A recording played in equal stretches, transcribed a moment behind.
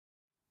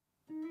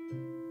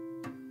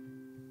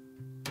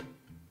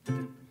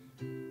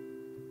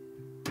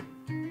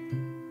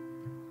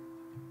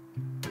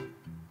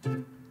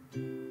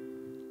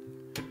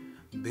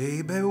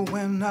Baby,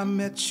 when I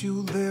met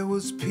you, there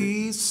was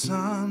peace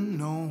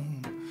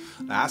unknown.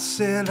 I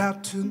set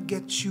out to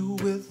get you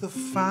with a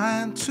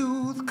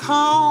fine-tooth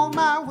comb.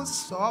 I was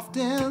soft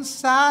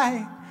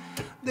inside.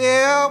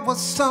 There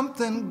was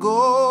something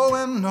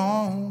going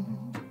on.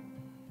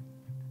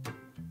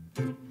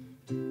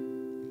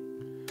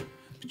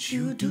 But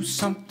you do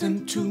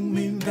something to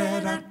me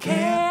that I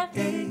can't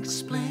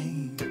explain.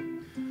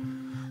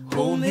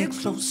 Hold me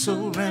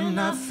closer and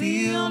I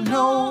feel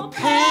no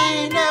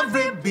pain.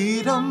 Every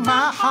beat of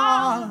my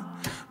heart,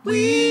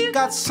 we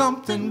got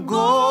something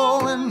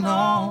going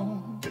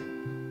on.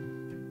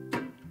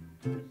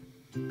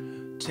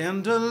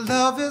 Tender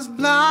love is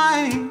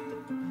blind.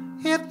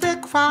 It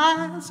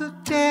requires a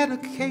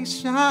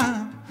dedication.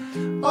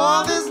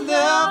 All this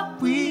love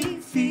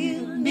we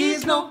feel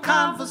needs no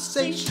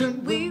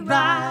conversation. We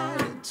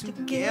ride it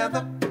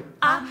together,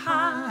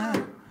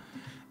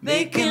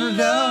 making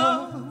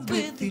love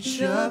with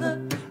each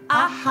other,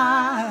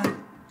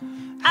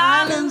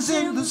 islands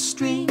in the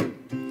stream,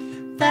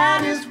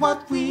 that is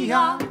what we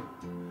are,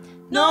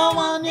 no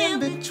one in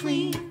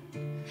between.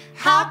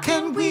 How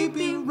can we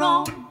be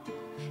wrong?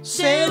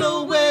 Sail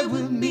away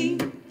with me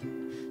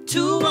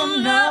to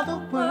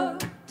another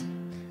world,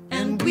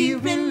 and we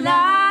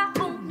rely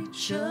on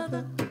each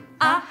other,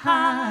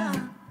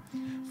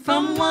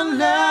 from one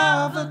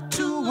lover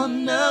to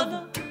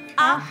another,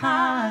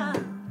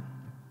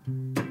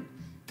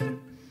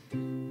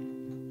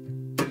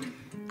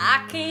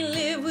 I can't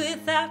live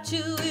without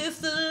you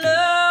if the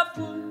love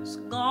was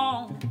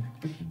gone.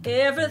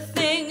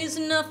 Everything is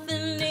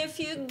nothing if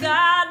you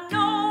got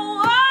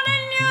no one,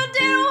 and you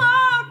did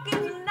walk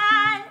in the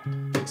night,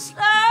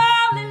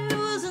 slowly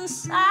losing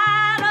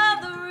sight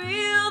of the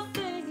real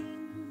thing.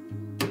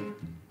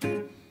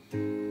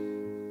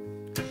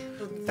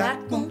 But that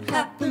won't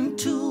happen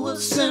to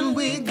us, and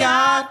we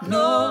got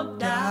no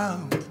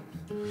doubt.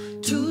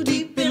 Too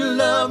deep in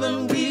love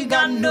and we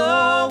got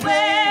no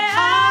way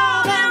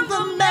out, and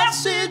the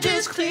message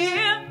is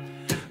clear.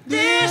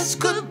 This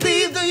could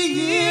be the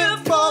year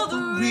for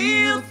the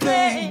real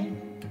thing.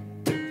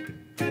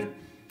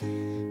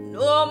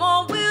 No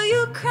more will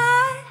you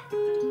cry,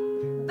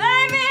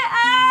 baby,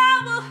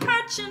 I will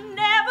hurt you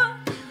never.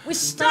 We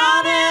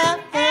started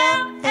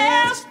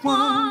as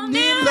one,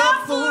 in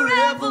love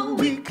forever.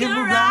 We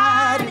can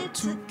ride it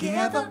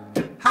together,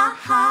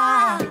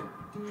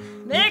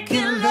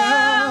 making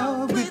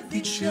love with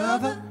each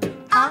other,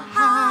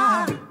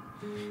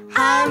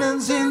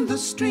 islands in the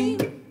stream,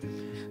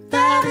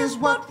 that is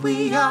what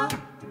we are,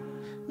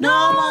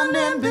 no one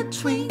in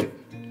between.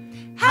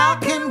 How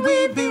can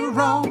we be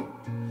wrong?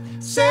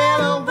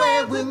 Sail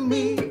away with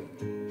me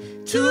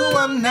to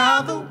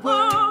another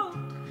world,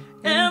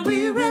 and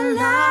we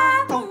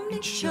rely on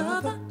each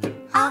other,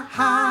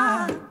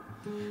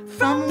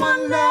 from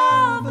one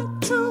lover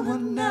to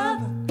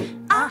another,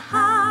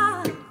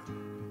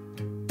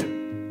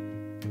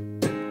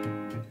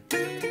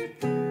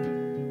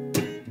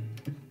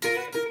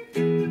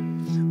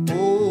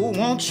 Oh,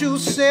 won't you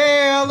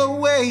sail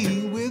away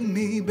with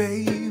me,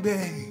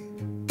 baby?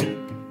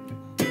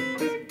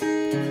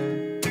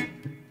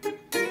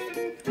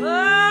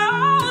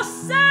 Oh,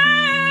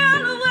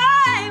 sail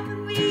away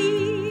with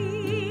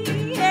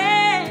me,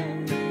 yeah.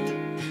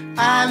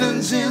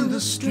 Islands in the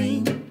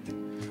stream,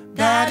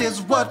 that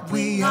is what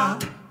we are,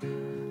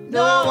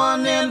 no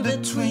one in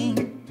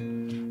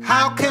between.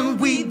 How can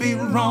we be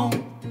wrong?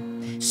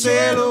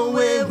 Sail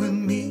away with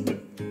me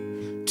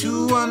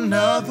to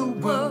another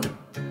world,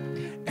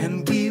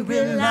 and we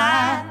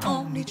rely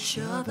on each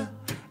other,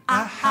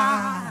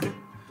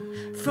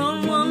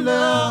 from one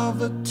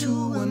lover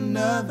to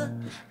another,